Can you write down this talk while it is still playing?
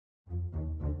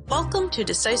Welcome to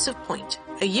Decisive Point,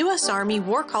 a U.S. Army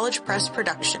War College Press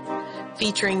production,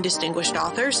 featuring distinguished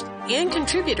authors and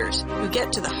contributors who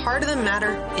get to the heart of the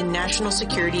matter in national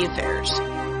security affairs.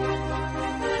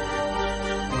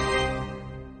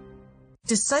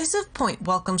 Decisive Point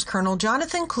welcomes Colonel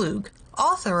Jonathan Klug,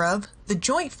 author of The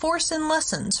Joint Force and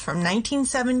Lessons from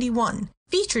 1971,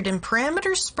 featured in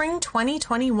Parameter's Spring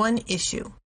 2021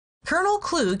 issue. Colonel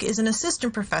Klug is an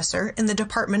assistant professor in the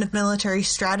Department of Military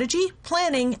Strategy,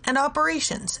 Planning, and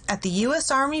Operations at the U.S.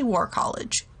 Army War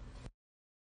College.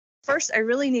 First, I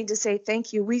really need to say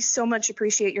thank you. We so much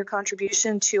appreciate your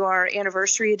contribution to our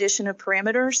anniversary edition of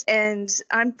Parameters, and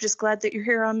I'm just glad that you're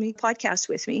here on the podcast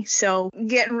with me. So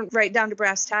getting right down to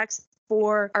brass tacks,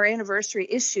 for our anniversary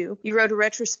issue, you wrote a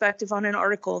retrospective on an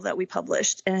article that we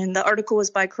published, and the article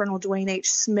was by Colonel Dwayne H.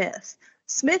 Smith.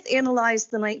 Smith analyzed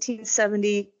the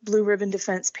 1970 Blue Ribbon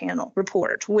Defense Panel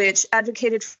report, which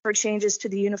advocated for changes to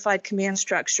the unified command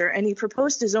structure, and he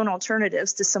proposed his own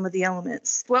alternatives to some of the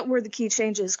elements. What were the key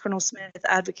changes Colonel Smith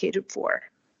advocated for?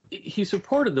 He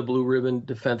supported the Blue Ribbon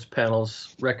Defense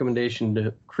Panel's recommendation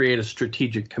to create a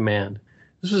strategic command.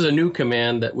 This was a new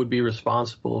command that would be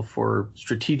responsible for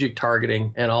strategic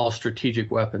targeting and all strategic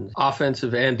weapons,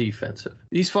 offensive and defensive.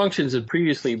 These functions had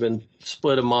previously been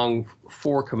split among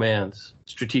four commands: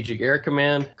 Strategic Air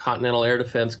Command, Continental Air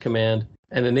Defense Command,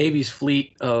 and the Navy's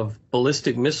fleet of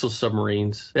ballistic missile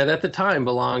submarines that at the time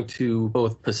belonged to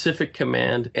both Pacific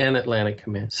Command and Atlantic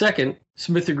Command. Second,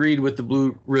 Smith agreed with the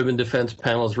Blue Ribbon Defense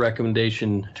Panel's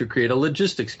recommendation to create a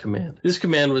logistics command. This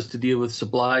command was to deal with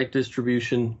supply,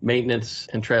 distribution, maintenance,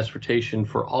 and transportation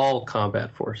for all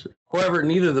combat forces. However,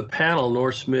 neither the panel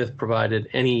nor Smith provided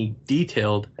any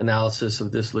detailed analysis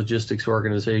of this logistics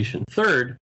organization.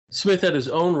 Third, Smith had his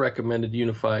own recommended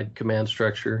unified command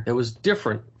structure that was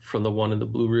different from the one in the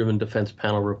Blue Ribbon Defense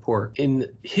Panel report.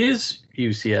 In his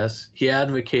UCS, he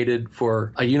advocated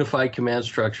for a unified command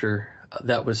structure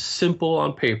that was simple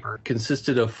on paper,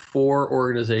 consisted of four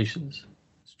organizations: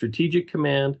 Strategic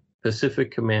Command,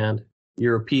 Pacific Command,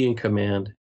 European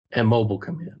Command, and Mobile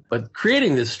Command. But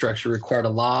creating this structure required a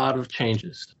lot of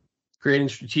changes. Creating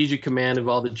Strategic Command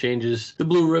involved the changes the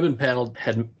Blue Ribbon Panel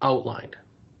had outlined.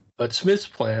 But Smith's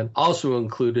plan also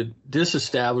included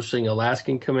disestablishing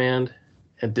Alaskan Command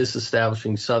and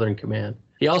disestablishing Southern Command.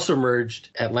 He also merged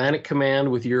Atlantic Command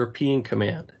with European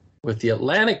Command, with the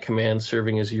Atlantic Command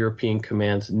serving as European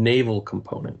Command's naval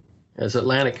component, as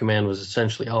Atlantic Command was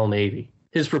essentially all Navy.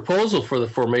 His proposal for the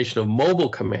formation of Mobile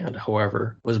Command,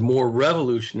 however, was more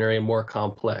revolutionary and more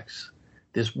complex.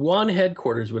 This one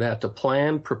headquarters would have to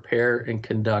plan, prepare, and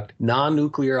conduct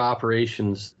non-nuclear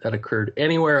operations that occurred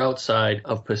anywhere outside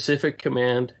of Pacific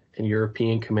Command and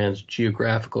European Command's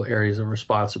geographical areas of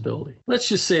responsibility. Let's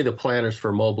just say the planners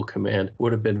for Mobile Command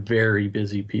would have been very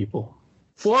busy people.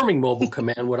 Forming Mobile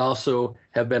Command would also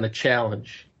have been a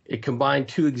challenge. It combined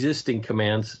two existing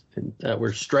commands that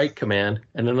were Strike Command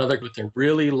and another with a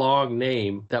really long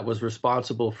name that was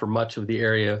responsible for much of the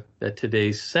area that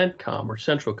today's CENTCOM, or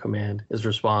Central Command, is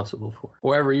responsible for.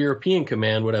 However, European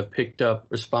Command would have picked up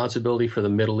responsibility for the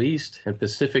Middle East, and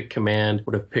Pacific Command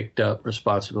would have picked up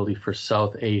responsibility for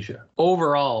South Asia.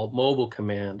 Overall, Mobile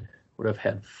Command would have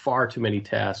had far too many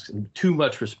tasks and too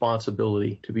much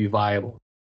responsibility to be viable.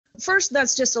 First,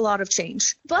 that's just a lot of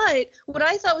change. But what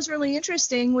I thought was really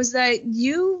interesting was that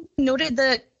you noted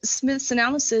that Smith's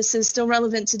analysis is still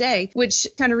relevant today, which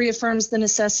kind of reaffirms the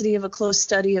necessity of a close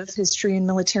study of history in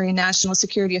military and national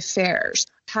security affairs.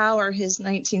 How are his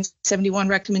 1971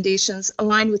 recommendations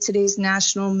aligned with today's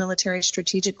national military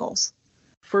strategic goals?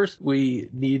 First, we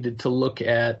needed to look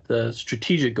at the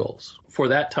strategic goals for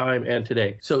that time and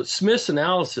today. So Smith's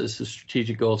analysis of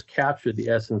strategic goals captured the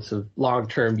essence of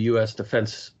long-term U.S.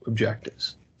 defense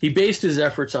objectives. He based his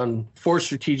efforts on four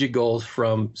strategic goals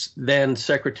from then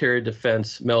Secretary of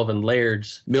Defense Melvin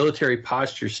Laird's military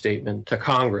posture statement to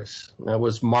Congress. That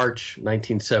was March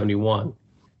 1971.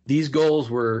 These goals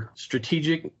were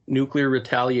strategic nuclear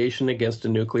retaliation against a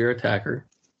nuclear attacker,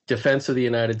 defense of the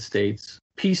United States,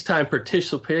 peacetime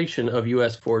participation of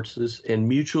U.S. forces in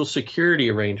mutual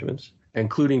security arrangements,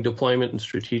 including deployment in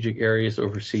strategic areas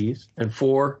overseas, and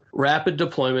 4, rapid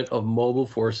deployment of mobile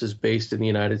forces based in the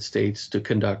United States to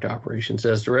conduct operations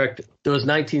as directed. Those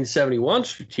 1971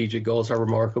 strategic goals are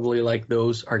remarkably like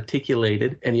those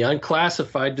articulated in the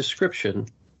unclassified description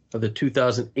of the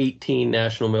 2018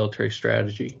 National Military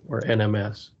Strategy, or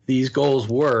NMS. These goals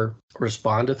were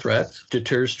respond to threats,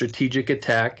 deter strategic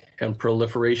attack and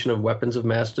proliferation of weapons of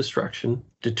mass destruction,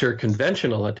 deter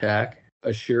conventional attack,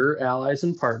 assure allies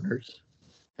and partners,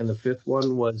 and the fifth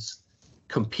one was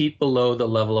compete below the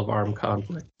level of armed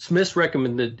conflict. Smith's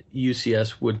recommended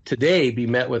UCS would today be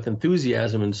met with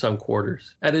enthusiasm in some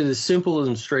quarters, and it is simple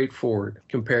and straightforward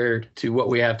compared to what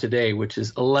we have today, which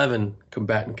is 11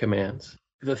 combatant commands.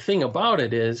 The thing about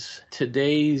it is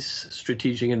today's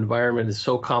strategic environment is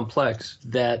so complex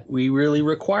that we really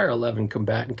require 11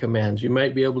 combatant commands. You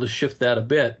might be able to shift that a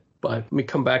bit, but let me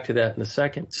come back to that in a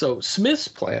second. So Smith's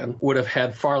plan would have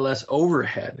had far less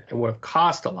overhead and would have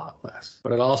cost a lot less,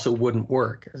 but it also wouldn't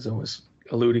work, as I was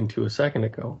alluding to a second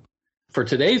ago. For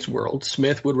today's world,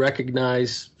 Smith would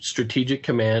recognize Strategic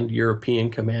Command,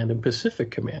 European Command, and Pacific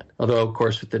Command, although, of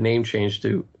course, with the name change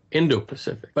to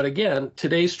Indo-Pacific. But again,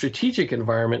 today's strategic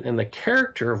environment and the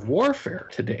character of warfare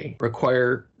today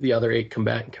require the other 8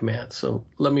 combatant commands. So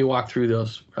let me walk through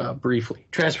those briefly.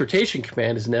 Transportation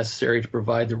Command is necessary to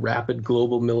provide the rapid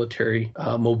global military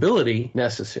mobility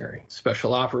necessary.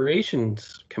 Special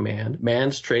Operations Command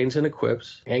mans, trains, and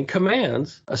equips and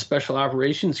commands a special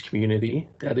operations community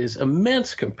that is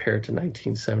immense compared to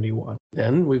 1971.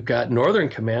 Then we've got Northern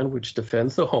Command, which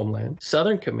defends the homeland.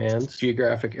 Southern Command's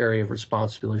geographic area of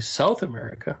responsibility, South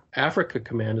America. Africa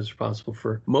Command is responsible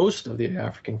for most of the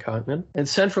African continent. And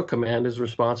Central Command is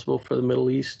responsible for the Middle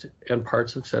East and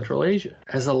parts of Central Asia.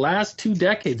 As the last 2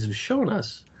 decades have shown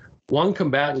us, one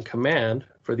combatant command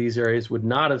for these areas would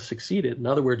not have succeeded. In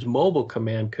other words, Mobile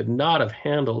Command could not have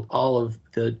handled all of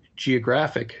the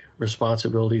geographic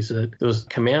responsibilities that those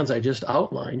commands I just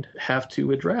outlined have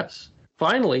to address.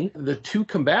 Finally, the 2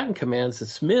 combatant commands that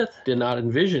Smith did not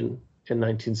envision in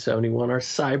 1971 are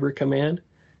Cyber Command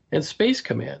and Space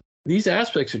Command. These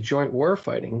aspects of joint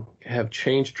warfighting have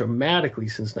changed dramatically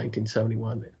since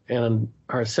 1971 and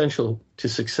are essential to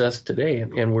success today.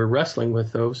 And we're wrestling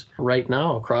with those right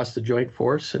now across the Joint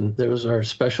Force, and those are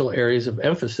special areas of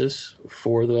emphasis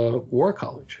for the War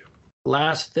College.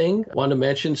 Last thing I want to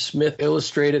mention, Smith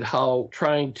illustrated how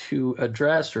trying to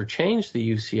address or change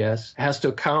the UCS has to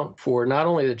account for not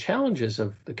only the challenges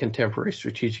of the contemporary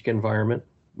strategic environment,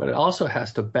 but it also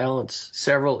has to balance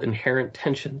several inherent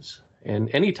tensions.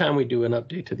 And anytime we do an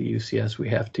update to the UCS, we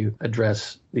have to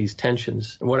address these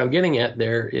tensions. And what I'm getting at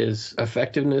there is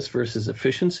effectiveness versus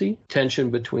efficiency,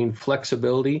 tension between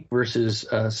flexibility versus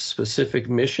a specific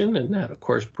mission, and that, of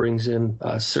course, brings in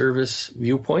service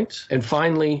viewpoints. And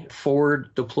finally,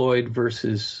 forward deployed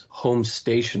versus home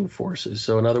station forces.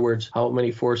 So in other words, how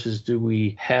many forces do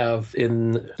we have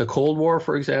in the Cold War,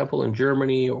 for example, in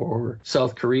Germany or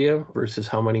South Korea, versus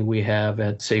how many we have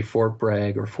at, say, Fort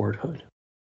Bragg or Fort Hood?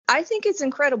 I think it's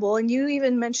incredible. And you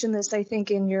even mentioned this, I think,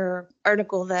 in your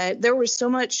article, that there was so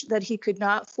much that he could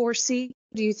not foresee.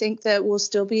 Do you think that we'll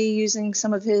still be using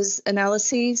some of his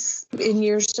analyses in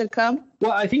years to come?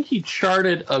 Well, I think he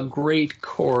charted a great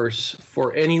course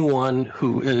for anyone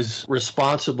who is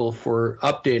responsible for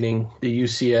updating the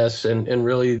UCS and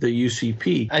really the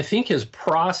UCP. I think his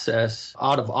process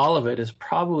out of all of it is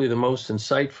probably the most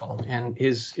insightful. And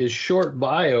his short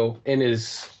bio in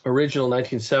his original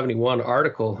 1971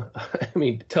 article, I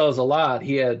mean, tells a lot.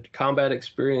 He had combat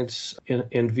experience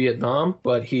in Vietnam,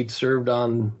 but he'd served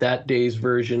on that day's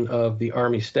version of the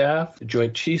Army Staff, the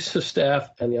Joint Chiefs of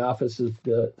Staff, and the Office of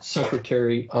the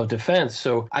Secretary of Defense.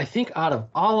 So I think out of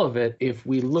all of it, if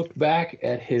we look back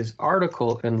at his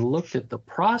article and looked at the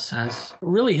process,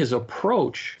 really his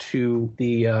approach to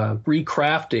the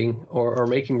recrafting or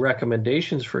making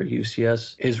recommendations for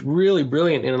UCS is really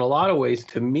brilliant. And in a lot of ways,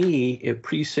 to me, it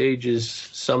presages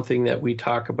something that we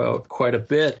talk about quite a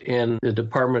bit in the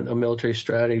Department of Military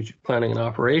Strategy, Planning and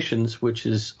Operations, which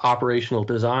is operational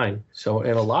design. So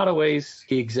in a lot of ways,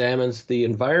 he examines the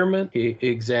environment, he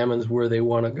examines where they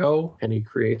want to go, and he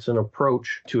creates an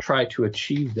approach to try to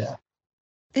achieve that.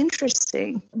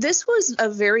 Interesting. This was a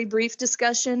very brief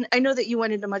discussion. I know that you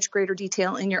went into much greater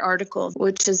detail in your article,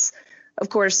 which is, of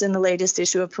course, in the latest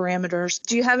issue of Parameters.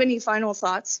 Do you have any final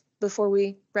thoughts before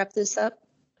we wrap this up?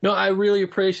 No, I really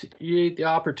appreciate the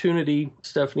opportunity,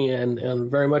 Stephanie, and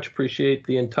very much appreciate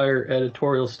the entire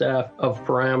editorial staff of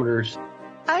Parameters.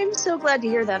 I'm so glad to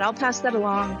hear that. I'll pass that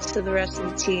along to the rest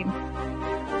of the team.